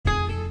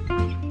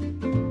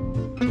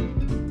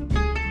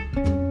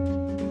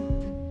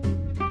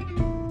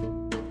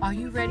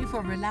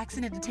a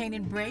relaxing,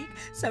 entertaining break?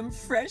 Some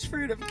fresh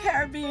fruit of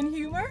Caribbean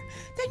humor?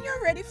 Then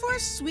you're ready for a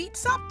Sweet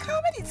Sop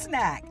comedy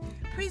snack.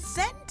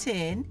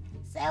 Presenting...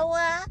 So,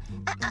 I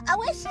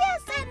wish you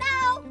say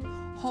now.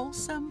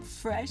 Wholesome,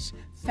 fresh,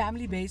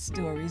 family-based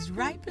stories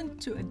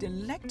ripened to a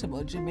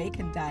delectable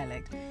Jamaican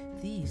dialect.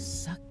 These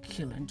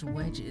succulent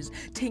wedges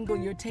tingle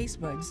your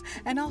taste buds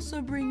and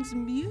also brings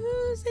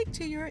music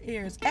to your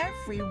ears.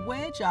 Every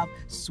wedge of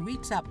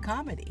Sweet Sop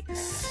comedy.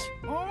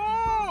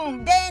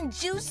 Then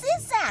juicy,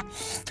 sir.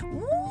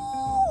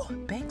 Ooh,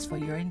 begs for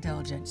your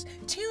indulgence.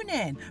 Tune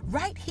in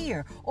right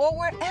here or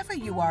wherever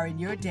you are in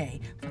your day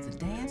for the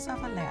dance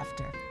of a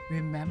laughter.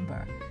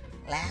 Remember,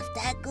 Laugh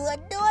that good,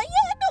 do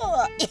you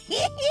do?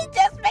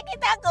 Just make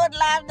it a good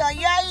laugh, do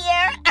you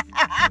hear?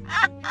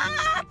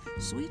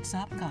 Sweet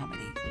Sop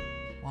comedy.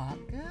 Walk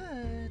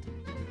good.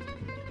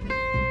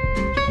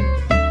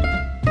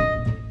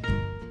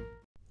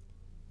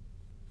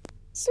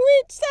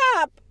 Sweet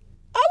Sop.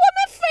 Oh, what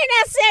my friend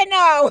I say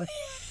now?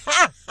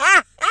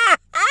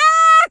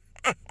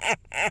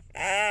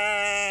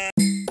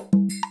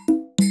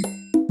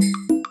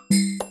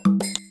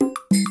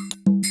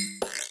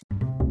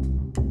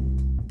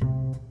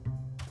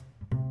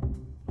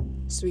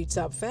 Sweet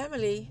Sop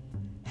family,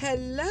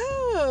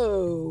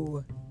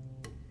 hello.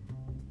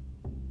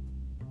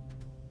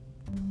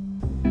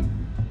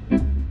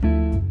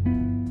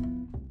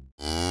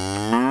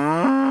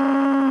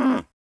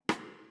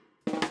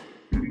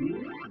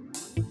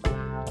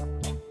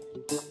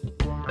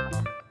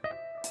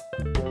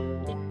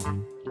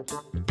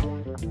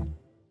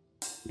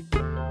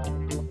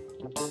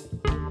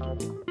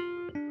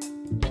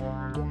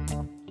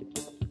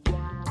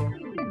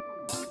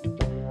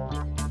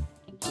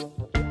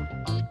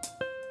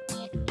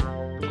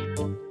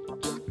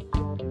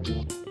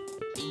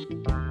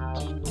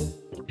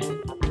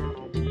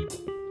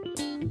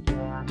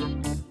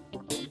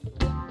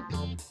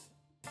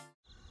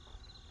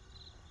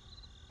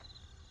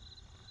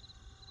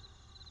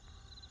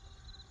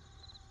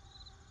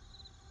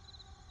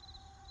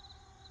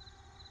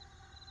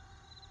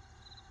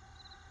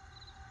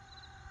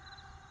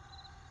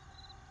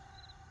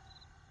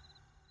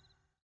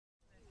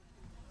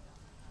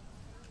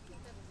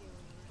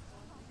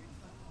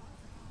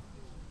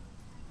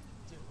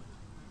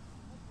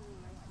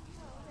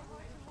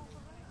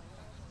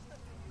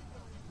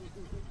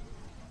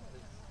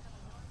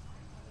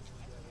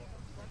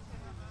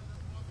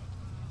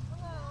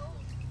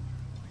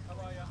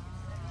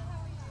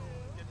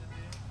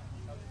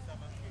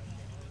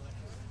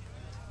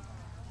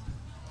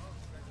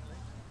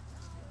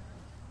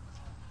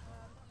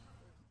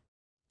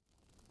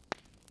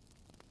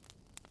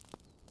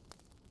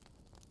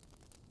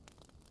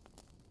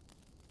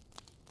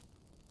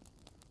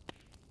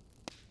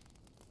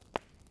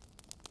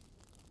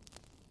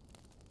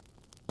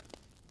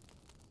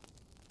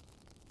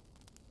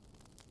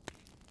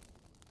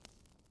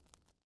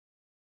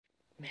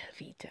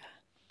 Melvita,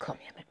 come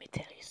here, let me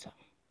tell you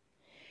something.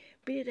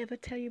 Did I ever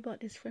tell you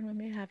about this friend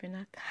we have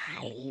in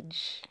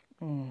college?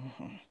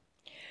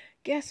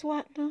 Guess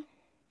what now?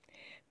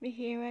 Me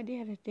hear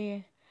the other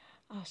day,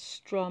 a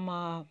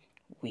strummer.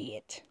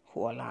 Wait,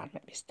 hold on,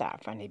 let me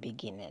start from the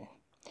beginning.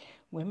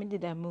 When me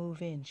did I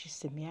move in, she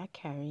said me I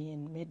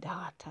carrying my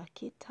daughter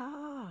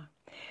guitar.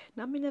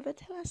 Now me never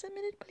tell her say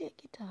me did play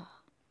guitar.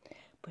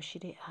 But she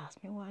did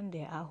ask me one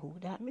day, who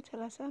that? Me tell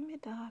her say my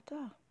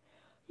daughter.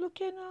 Look,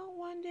 you know,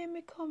 one day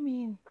me come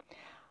in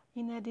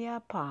the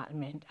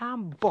apartment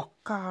and buck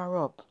her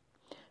up.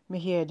 Me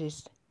hear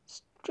this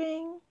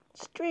string,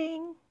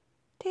 string,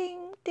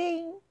 ting,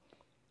 ting,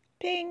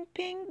 ping,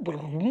 ping,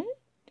 broom,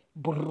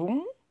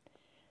 broom.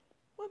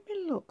 When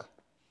me look,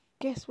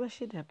 guess what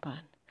she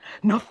depend?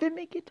 Nothing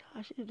me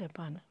guitar she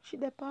depend. She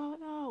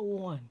depend her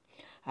one.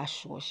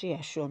 She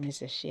show me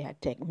say she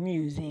had take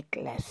music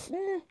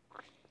lesson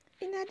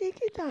in the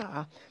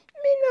guitar.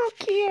 Me no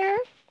care.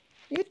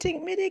 You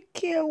think me they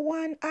care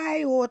one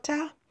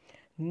iota?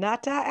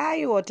 Not a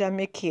iota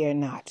me care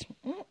not.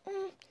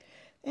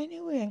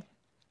 Anyway,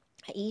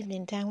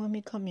 evening time when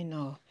me come in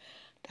now,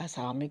 that's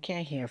how me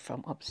can hear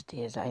from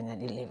upstairs or in the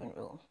living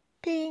room.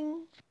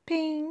 Ping,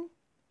 ping,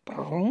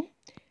 boom,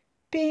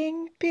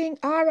 ping, ping.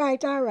 All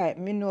right.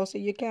 Me know so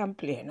you can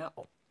play now.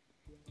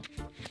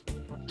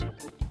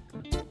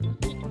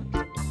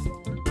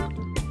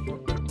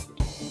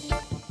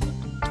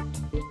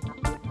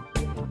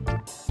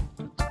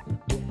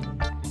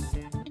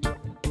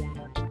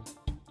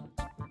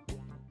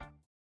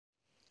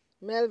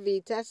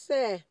 Melvita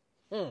say,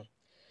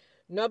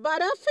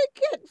 nobody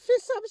forget to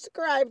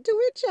subscribe to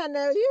our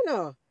channel, you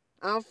know,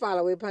 and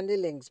follow it on the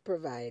links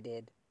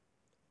provided.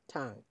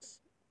 Thanks.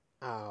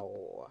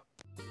 Ow.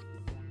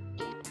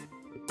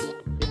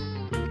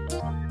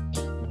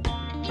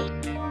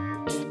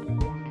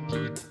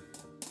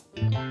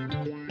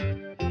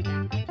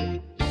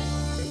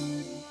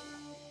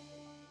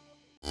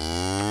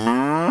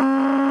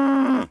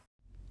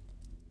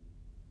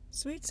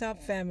 Sweet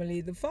Sop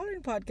family, the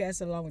following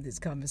podcast, along with its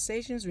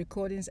conversations,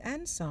 recordings,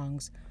 and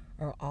songs,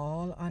 are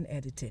all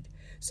unedited.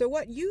 So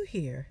what you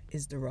hear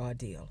is the raw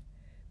deal.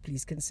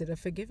 Please consider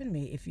forgiving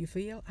me if you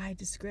feel I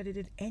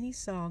discredited any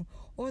song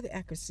or the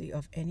accuracy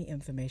of any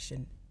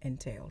information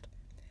entailed.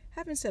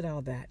 Having said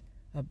all that,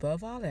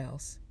 above all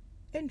else,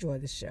 enjoy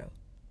the show.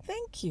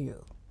 Thank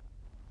you.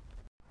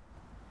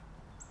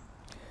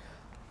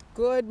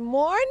 Good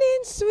morning,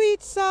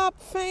 Sweet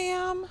Sop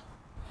fam.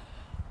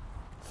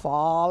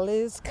 Fall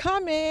is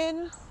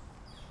coming.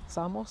 It's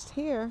almost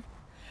here,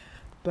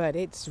 but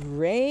it's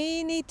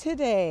rainy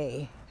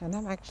today. And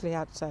I'm actually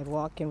outside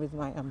walking with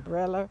my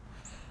umbrella,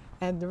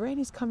 and the rain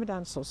is coming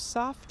down so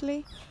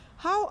softly.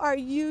 How are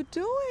you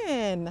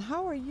doing?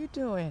 How are you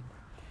doing?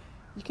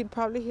 You can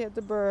probably hear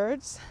the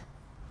birds,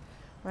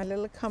 my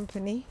little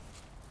company,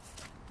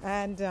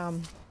 and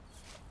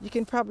you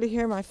can probably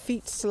hear my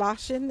feet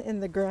sloshing in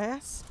the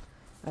grass.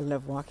 I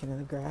love walking in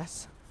the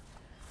grass.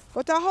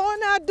 But I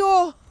how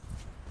do?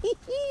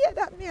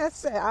 That me I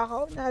say, I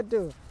hope I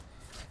do.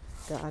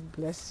 God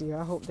bless you.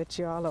 I hope that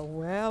you all are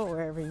well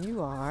wherever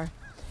you are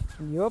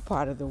in your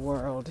part of the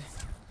world.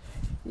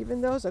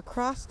 Even those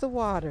across the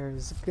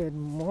waters, good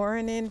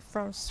morning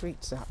from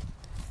Sweet Sop.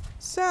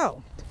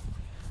 So,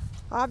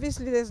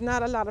 obviously there's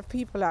not a lot of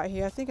people out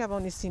here. I think I've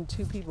only seen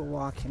 2 people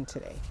walking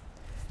today.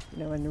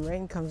 You know, when the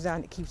rain comes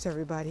down, it keeps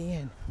everybody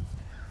in.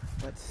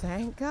 But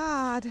thank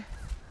God.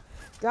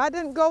 God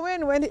doesn't go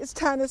in when it's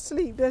time to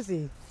sleep, does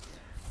he?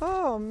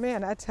 Oh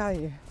man, I tell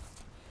you,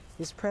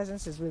 his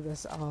presence is with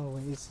us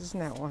always. Isn't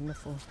that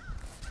wonderful?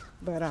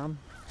 But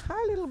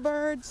hi little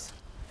birds.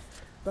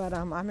 But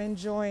I'm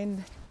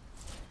enjoying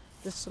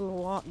this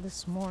little walk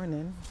this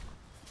morning.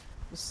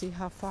 We'll see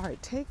how far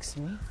it takes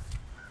me.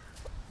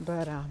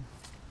 But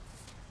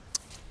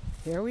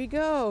here we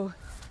go.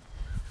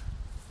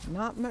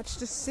 Not much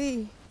to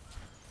see,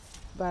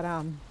 but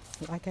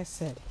like I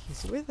said,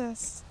 he's with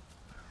us.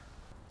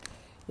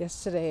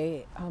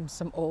 Yesterday,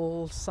 some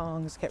old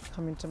songs kept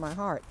coming to my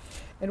heart,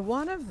 and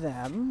one of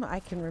them I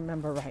can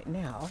remember right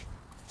now.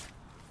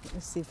 Let me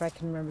see if I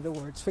can remember the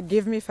words.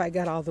 Forgive me if I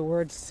got all the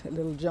words a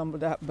little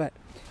jumbled up, but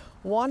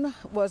one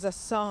was a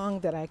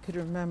song that I could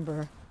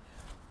remember.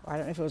 I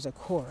don't know if it was a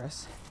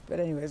chorus, but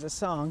anyways, a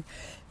song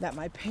that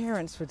my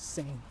parents would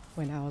sing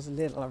when I was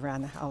little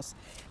around the house.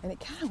 And it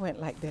kind of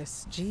went like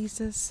this: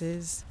 Jesus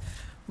is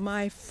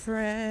my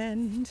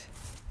friend,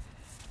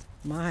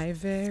 my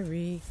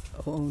very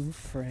own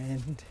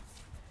friend.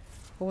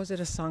 Or was it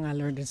a song I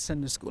learned in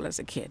Sunday school as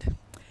a kid?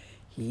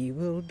 He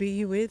will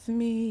be with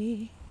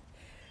me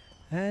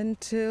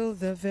until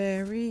the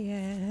very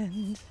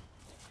end,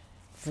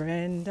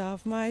 friend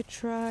of my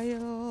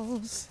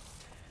trials,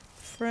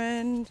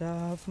 friend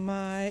of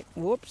my,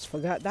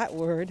 forgot that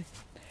word,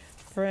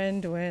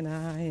 friend when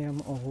I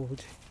am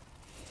old.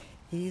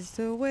 He's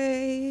the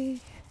way,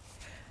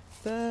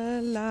 the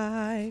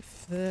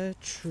life, the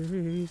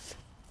truth.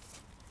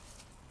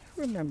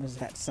 Who remembers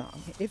that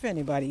song? If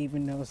anybody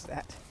even knows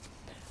that.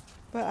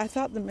 But I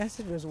thought the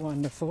message was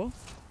wonderful.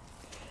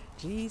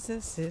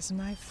 Jesus is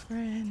my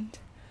friend,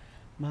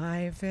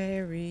 my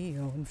very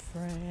own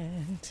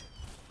friend.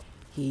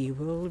 He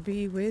will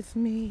be with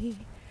me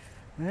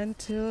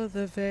until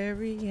the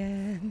very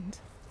end.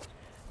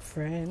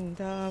 Friend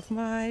of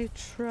my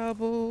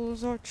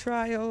troubles or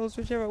trials,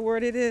 whichever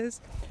word it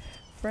is.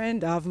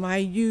 Friend of my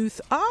youth.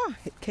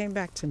 It came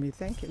back to me.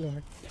 Thank you,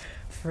 Lord.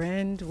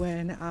 Friend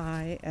when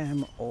I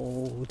am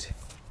old.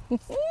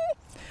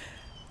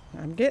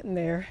 I'm getting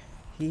there.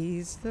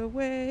 He's the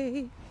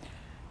way,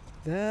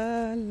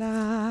 the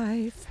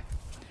life,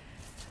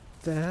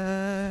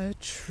 the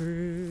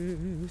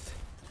truth.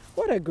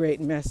 What a great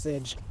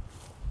message.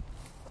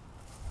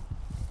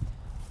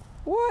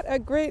 What a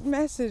great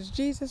message.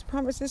 Jesus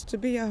promises to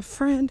be our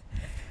friend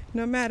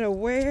no matter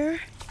where,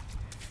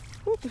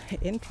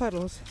 in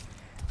puddles,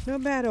 no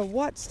matter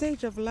what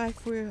stage of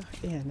life we're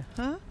in,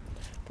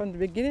 From the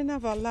beginning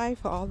of our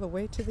life all the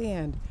way to the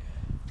end.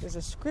 There's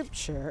a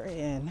scripture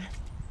in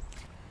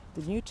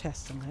the New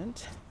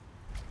Testament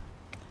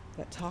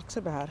that talks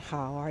about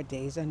how our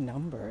days are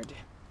numbered.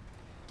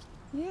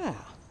 Yeah.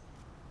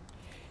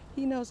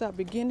 He knows our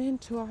beginning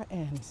to our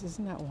ends.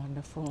 Isn't that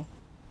wonderful?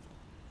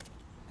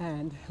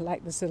 And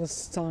like this little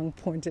song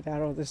pointed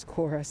out, or this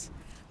chorus,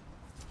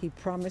 he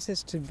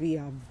promises to be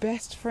our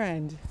best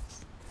friend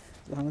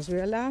as long as we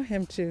allow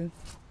him to.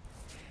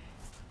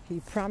 He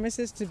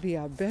promises to be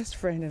our best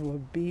friend and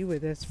will be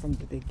with us from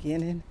the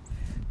beginning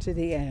to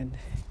the end.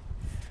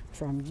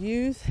 From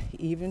youth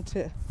even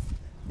to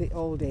the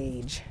old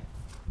age.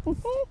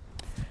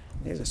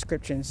 There's a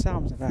scripture in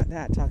Psalms about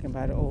that, talking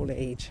about old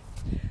age.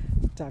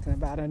 Talking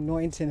about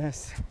anointing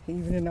us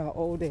even in our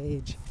old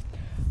age.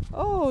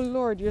 Oh,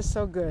 Lord, you're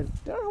so good.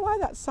 Don't know why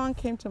that song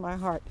came to my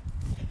heart,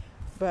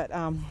 but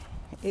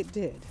it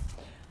did.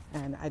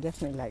 And I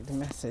definitely like the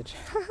message.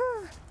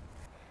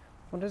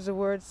 What does the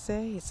word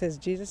say? It says,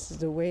 Jesus is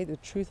the way, the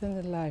truth, and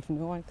the life.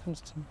 No one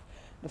comes to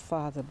the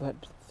Father but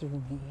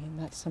through me. Isn't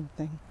that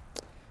something?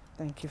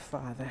 Thank you,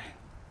 Father.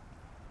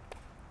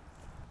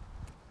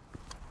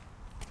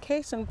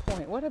 Case in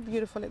point, what a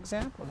beautiful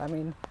example. I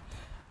mean,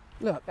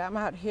 look, I'm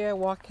out here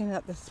walking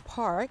at this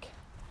park,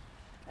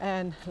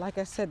 and like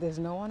I said, there's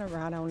no one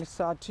around. I only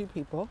saw 2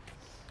 people,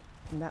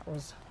 And that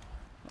was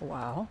a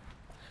while.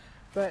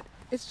 But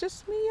it's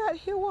just me out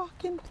here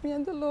walking, me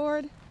and the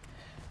Lord.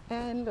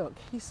 And look,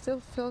 he still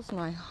fills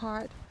my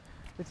heart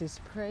with his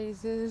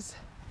praises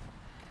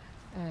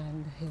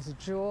and his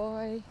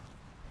joy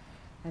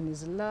and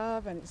his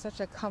love, and it's such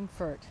a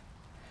comfort.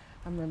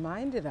 I'm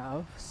reminded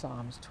of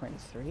Psalms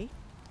 23,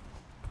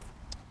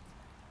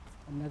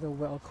 another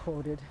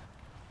well-quoted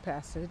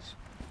passage.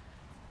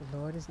 The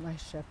Lord is my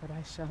shepherd,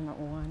 I shall not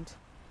want.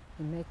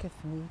 He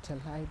maketh me to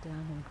lie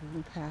down in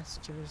green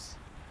pastures.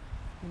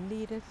 He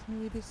leadeth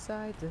me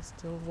beside the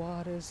still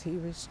waters. He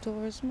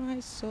restores my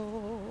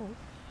soul.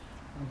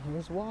 And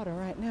here's water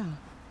right now.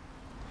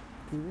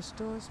 He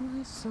restores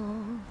my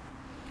soul.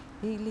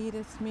 He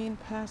leadeth me in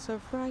paths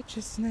of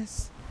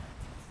righteousness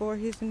for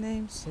his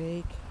name's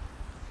sake.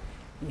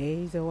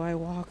 Yea, though I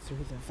walk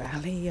through the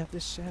valley of the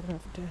shadow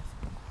of death,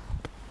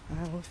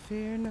 I will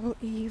fear no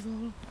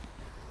evil,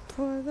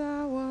 for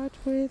thou art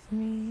with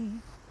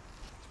me.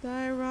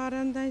 Thy rod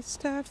and thy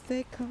staff,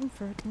 they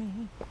comfort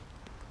me.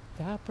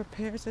 Thou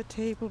prepares a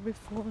table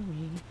before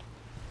me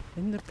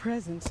in the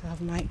presence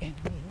of my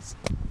enemies.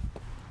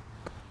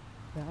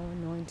 Thou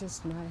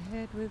anointest my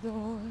head with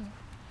oil,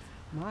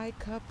 my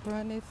cup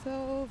runneth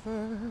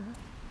over.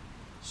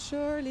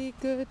 Surely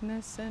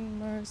goodness and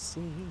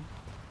mercy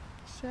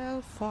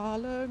shall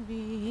follow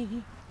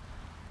me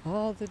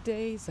all the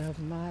days of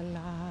my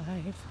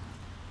life,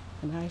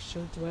 and I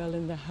shall dwell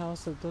in the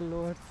house of the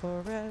Lord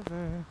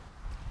forever.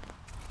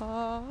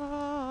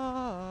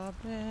 Amen.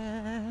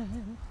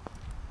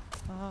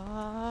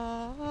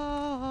 Amen.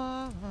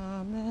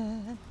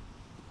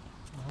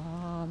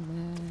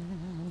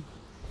 Amen.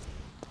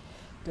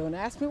 Don't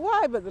ask me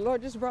why, but the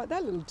Lord just brought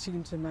that little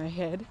tune to my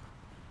head.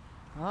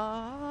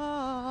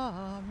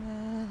 Amen.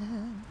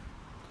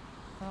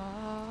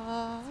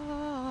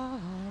 Amen.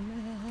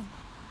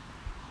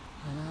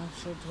 And I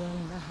shall dwell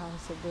in the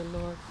house of the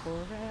Lord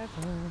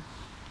forever.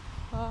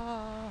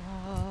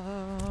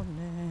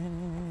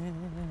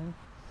 Amen.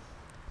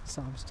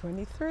 Psalms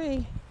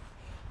 23.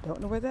 Don't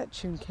know where that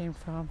tune came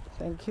from.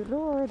 Thank you,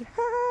 Lord.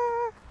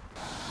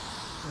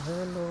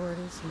 The Lord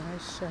is my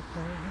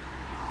shepherd,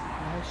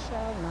 I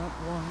shall not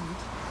want.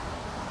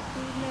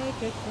 He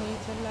maketh me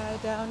to lie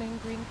down in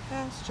green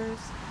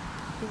pastures.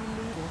 He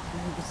leadeth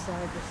me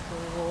beside the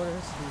still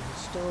waters. He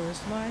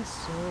restores my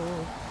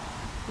soul.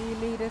 He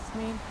leadeth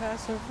me in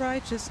paths of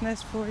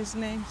righteousness for his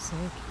name's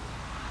sake.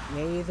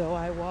 Yea, though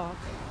I walk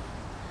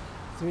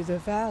through the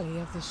valley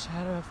of the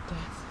shadow of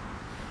death,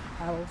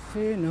 I will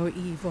fear no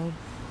evil,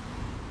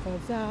 for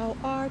thou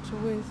art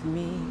with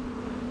me.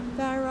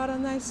 Thy rod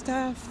and thy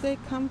staff, they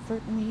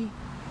comfort me.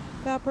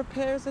 Thou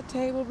prepares a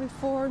table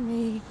before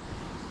me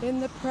in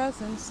the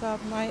presence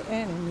of my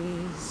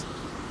enemies.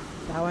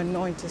 Thou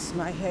anointest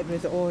my head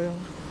with oil,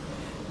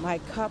 my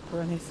cup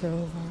runneth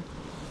over.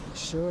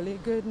 Surely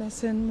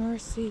goodness and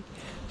mercy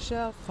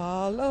shall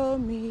follow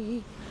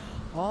me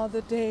all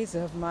the days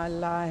of my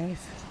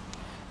life,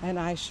 and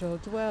I shall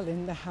dwell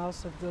in the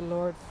house of the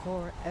Lord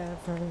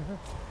forever.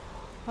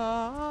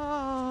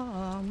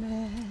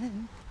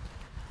 Amen.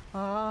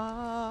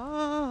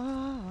 Amen.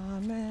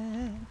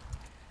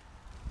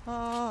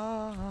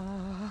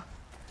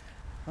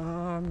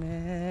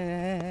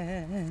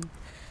 Amen.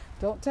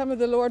 Don't tell me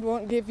the Lord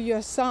won't give you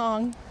a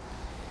song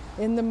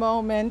in the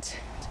moment.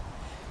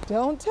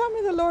 Don't tell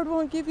me the Lord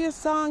won't give you a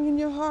song in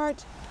your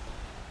heart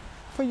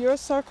for your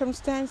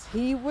circumstance.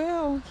 He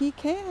will. He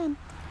can.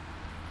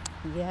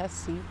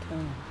 Yes, he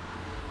can.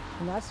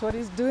 And that's what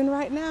he's doing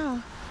right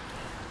now.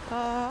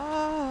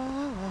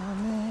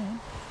 Amen.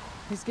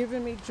 He's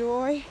giving me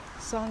joy,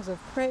 songs of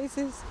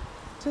praises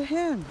to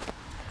him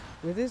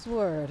with his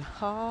word.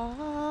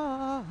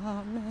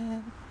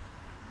 Amen.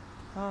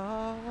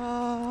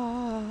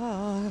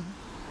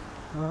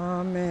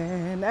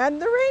 Amen.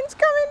 And the rain's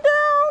coming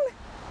down.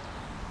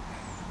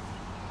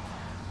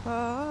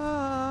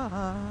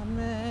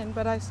 Amen.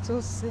 But I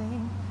still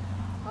sing.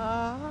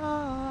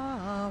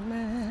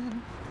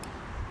 Amen.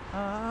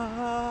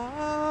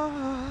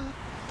 Amen.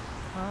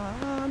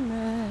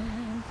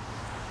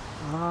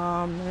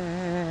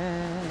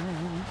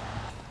 Amen.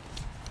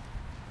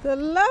 The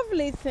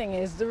lovely thing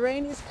is the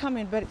rain is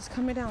coming, but it's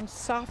coming down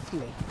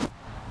softly.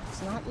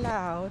 It's not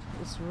loud.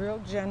 It's real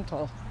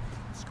gentle.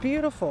 It's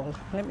beautiful.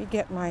 Let me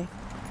get my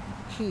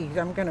keys.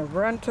 I'm going to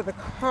run to the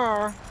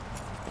car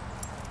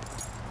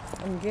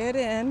and get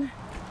in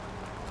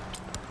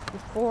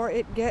before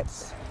it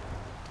gets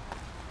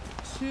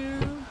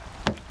too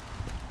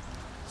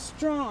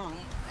strong.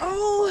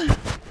 Oh,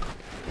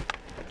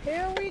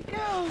 here we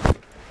go.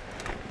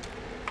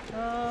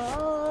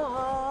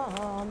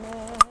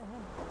 Amen.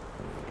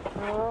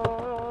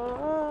 Amen.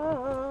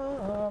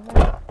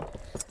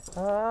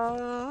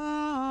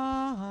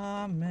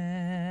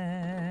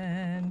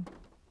 Amen.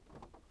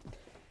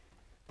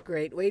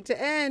 Great way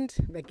to end.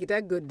 Make it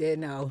a good day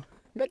now.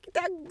 Make it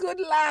a good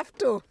laugh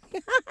too.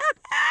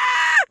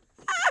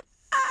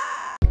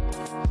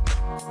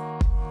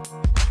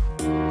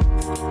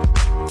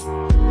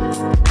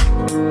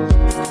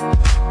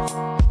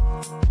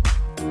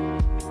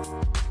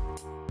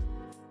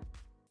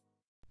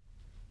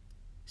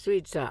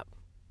 Sweets up.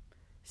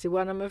 See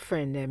one of my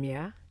friend them,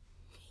 yeah?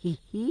 Hee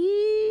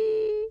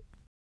hee.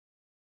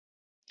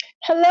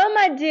 Hello,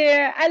 my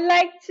dear. I'd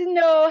like to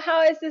know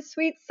how is the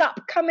sweet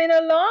sop coming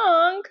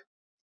along?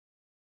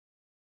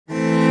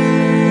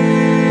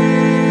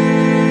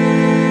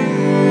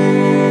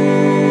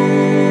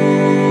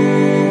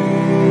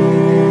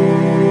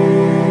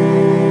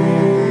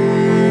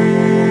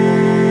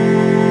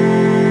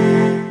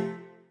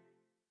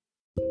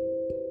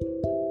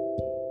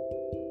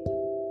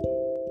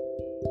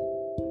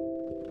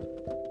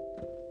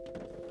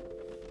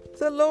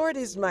 The Lord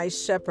is my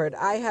shepherd.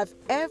 I have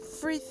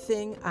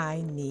everything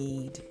I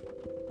need.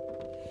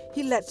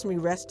 He lets me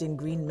rest in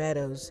green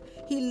meadows.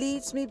 He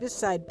leads me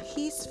beside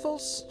peaceful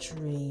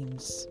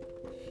streams.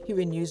 He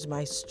renews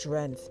my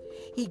strength.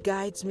 He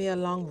guides me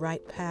along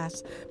right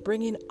paths,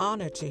 bringing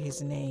honor to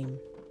his name.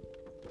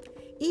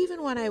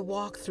 Even when I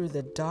walk through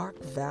the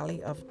dark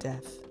valley of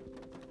death,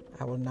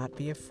 I will not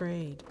be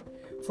afraid,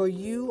 for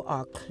you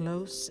are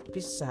close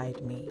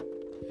beside me.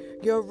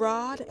 Your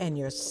rod and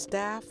your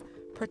staff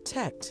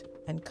protect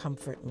and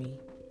comfort me.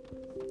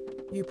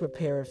 You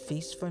prepare a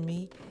feast for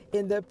me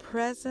in the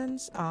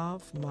presence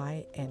of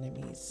my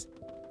enemies.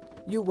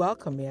 You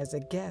welcome me as a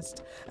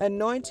guest,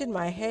 anointed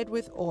my head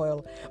with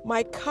oil.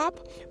 My cup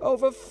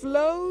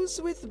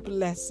overflows with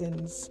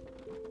blessings.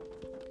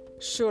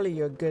 Surely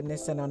your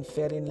goodness and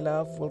unfailing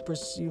love will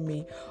pursue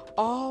me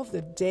all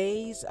the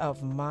days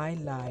of my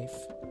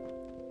life,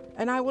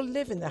 and I will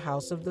live in the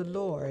house of the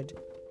Lord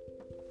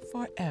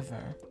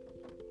forever.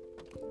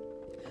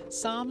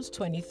 Psalms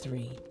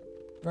 23,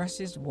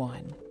 verses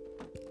 1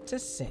 to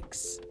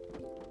 6.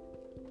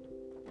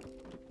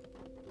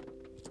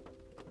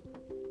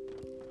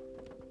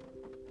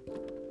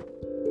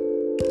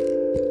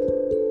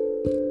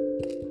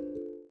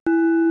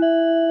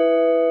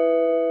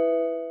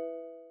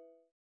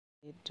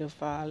 To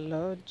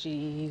follow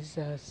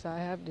Jesus, I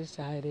have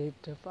decided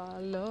to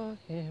follow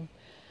him.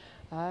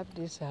 I've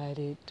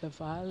decided to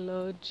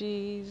follow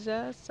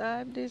Jesus.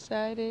 I've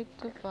decided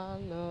to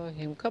follow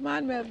him. Come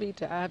on,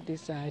 Melvita. I've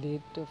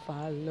decided to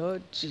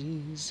follow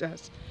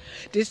Jesus.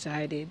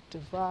 Decided to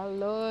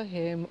follow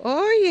him.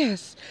 Oh,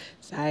 yes.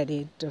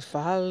 Decided to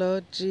follow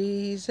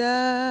Jesus.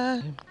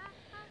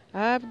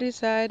 I've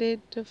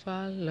decided to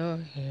follow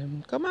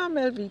him. Come on,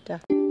 Melvita.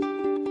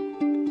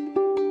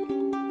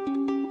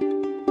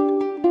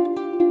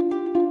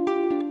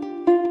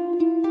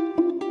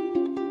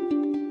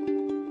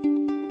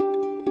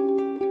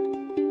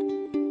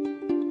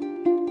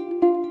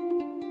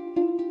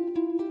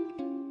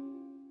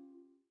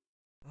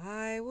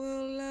 I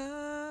will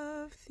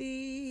love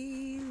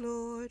thee,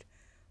 Lord,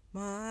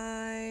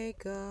 my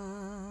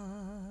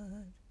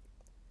God.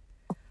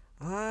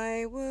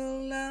 I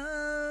will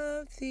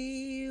love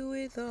thee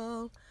with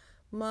all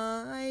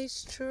my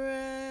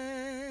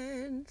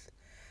strength,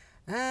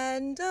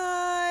 and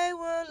I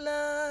will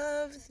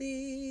love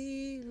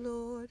thee,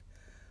 Lord,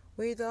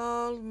 with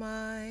all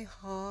my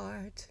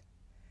heart.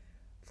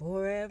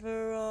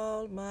 Forever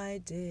all my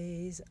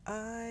days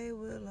I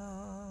will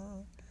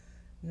honor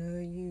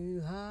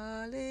you.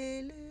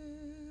 Hallelujah.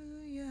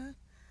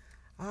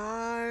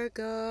 Our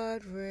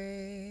God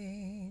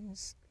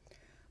reigns.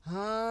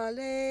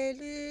 Hallelujah.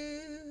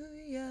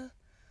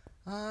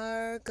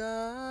 Our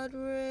God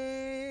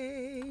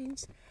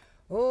reigns.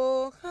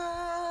 Oh,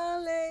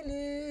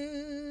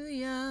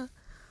 hallelujah.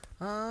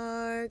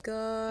 Our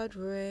God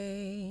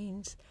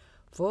reigns.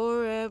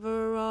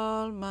 Forever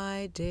all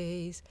my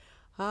days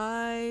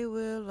I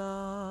will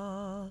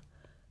honor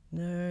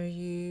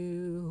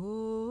you.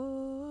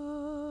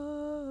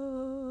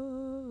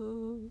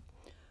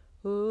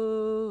 Oh,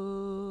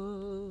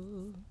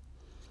 oh,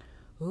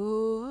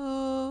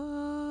 oh,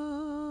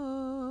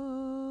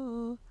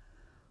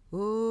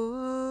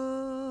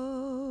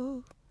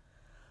 oh,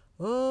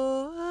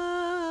 oh,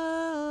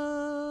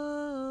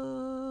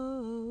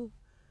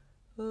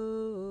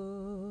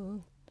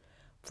 oh.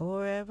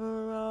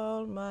 Forever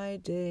all my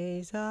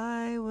days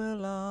I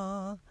will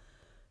honor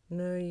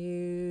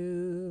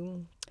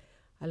you.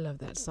 I love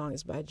that song.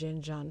 It's by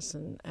Jen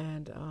Johnson,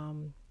 and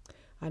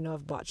I know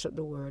I've botched up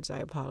the words. I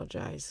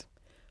apologize.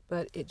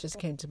 But it just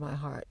came to my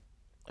heart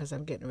as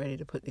I'm getting ready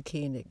to put the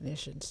key in the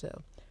ignition.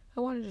 So I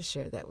wanted to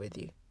share that with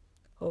you.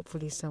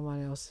 Hopefully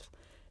someone else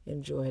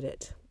enjoyed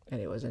it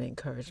and it was an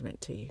encouragement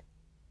to you.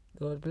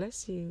 God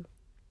bless you.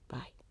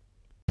 Bye.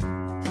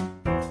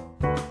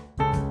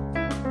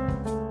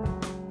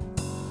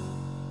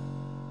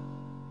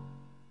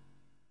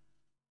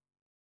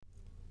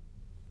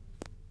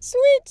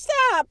 Sweet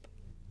stop.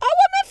 Oh,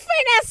 what my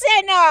friend I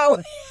say now?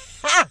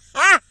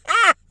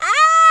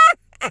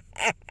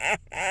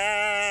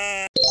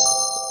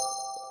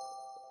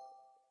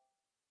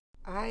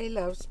 I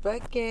love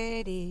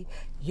spaghetti,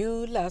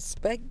 you love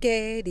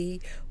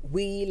spaghetti,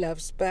 we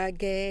love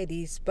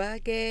spaghetti,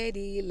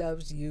 spaghetti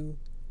loves you.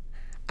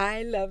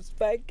 I love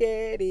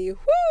spaghetti,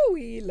 whoo,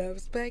 we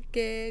love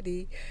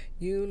spaghetti,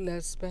 you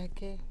love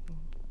spaghetti.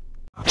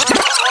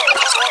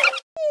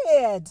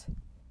 Weird.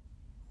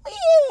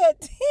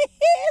 Weird. See,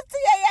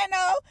 you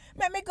know,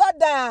 let me go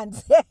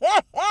dance.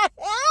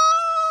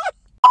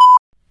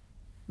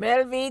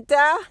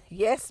 Melvita,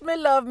 yes, me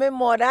love me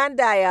more than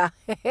Daya.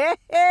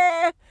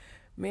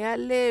 Me I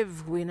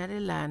live in the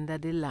land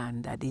of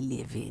the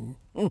living.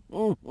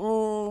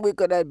 We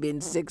could have been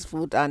 6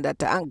 foot under.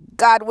 Thank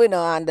God we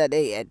not under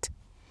there yet.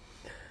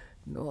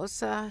 No,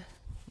 sir.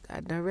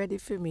 God not ready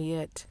for me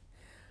yet.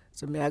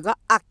 So me I got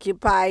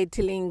occupied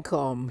till him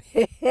come.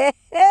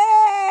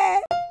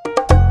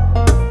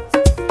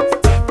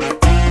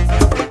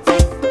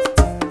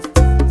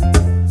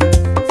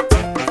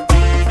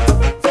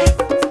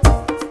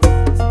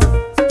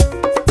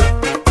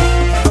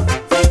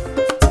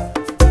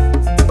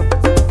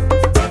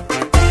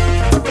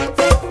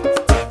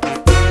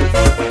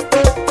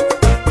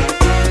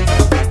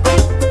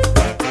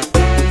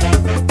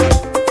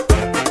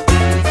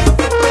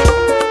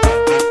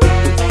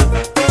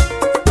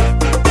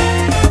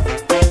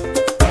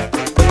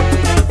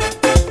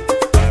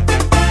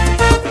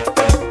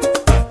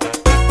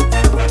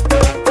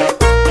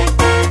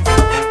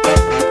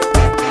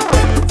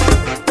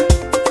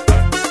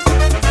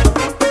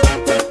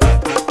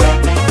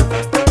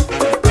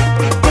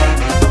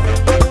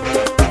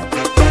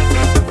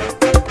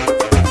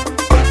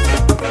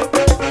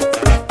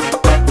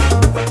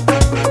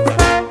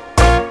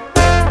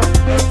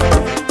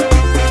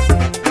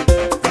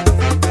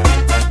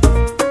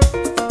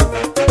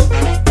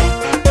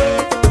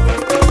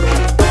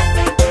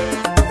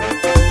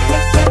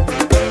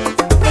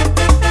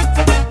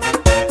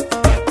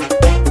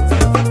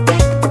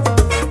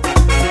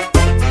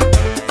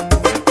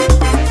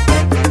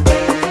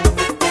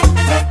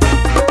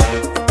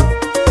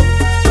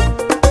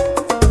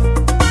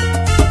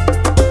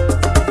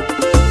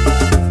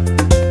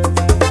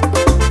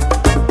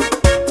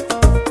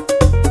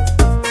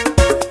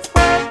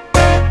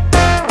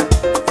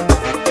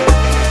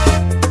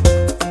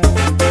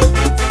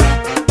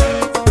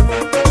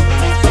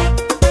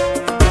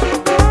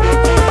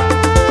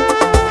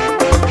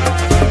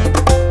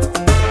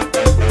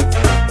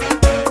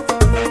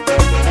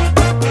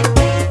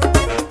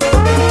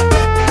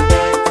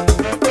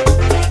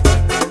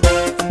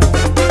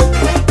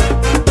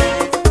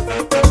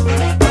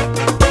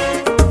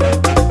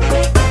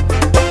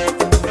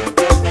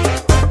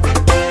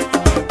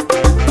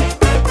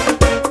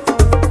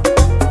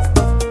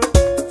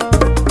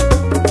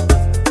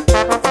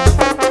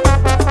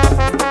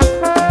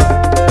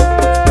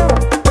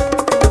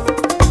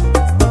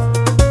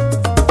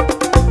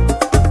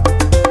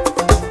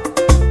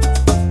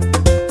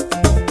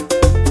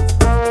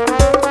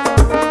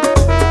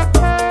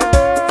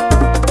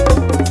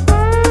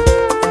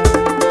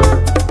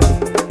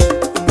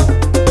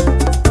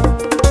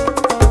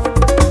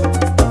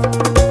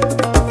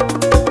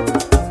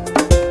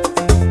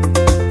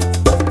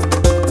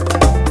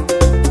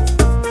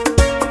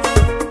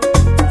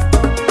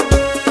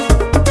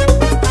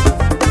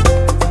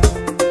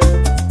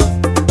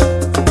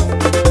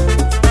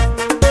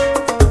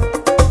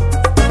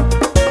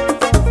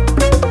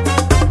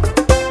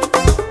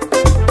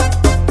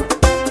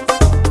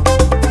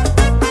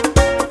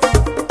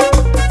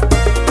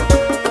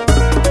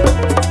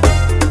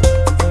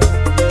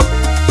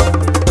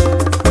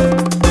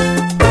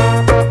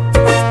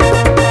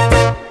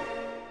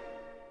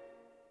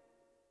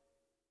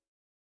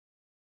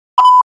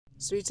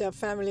 Sweet up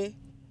family,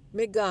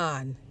 me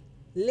gone.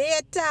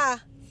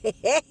 Later.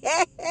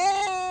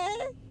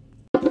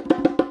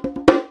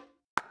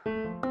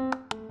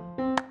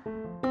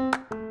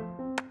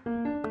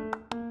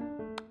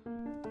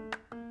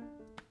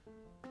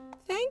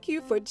 Thank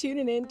you for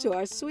tuning in to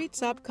our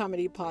Sweets Up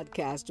Comedy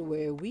Podcast,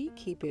 where we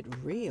keep it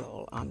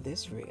real on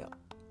this reel.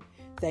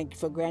 Thank you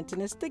for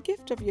granting us the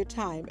gift of your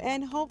time,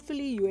 and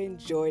hopefully you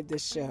enjoyed the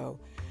show.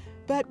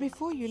 But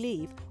before you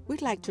leave,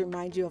 we'd like to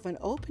remind you of an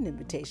open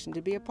invitation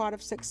to be a part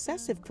of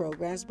successive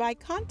programs by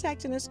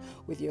contacting us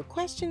with your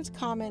questions,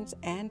 comments,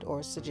 and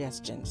or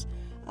suggestions.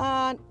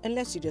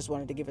 Unless you just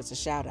wanted to give us a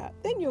shout out,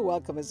 then you're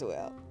welcome as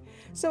well.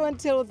 So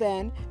until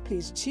then,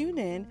 please tune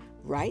in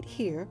right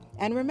here.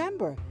 And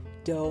remember,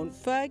 don't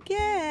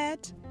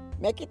forget,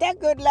 make it a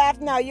good laugh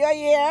now, you're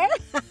here.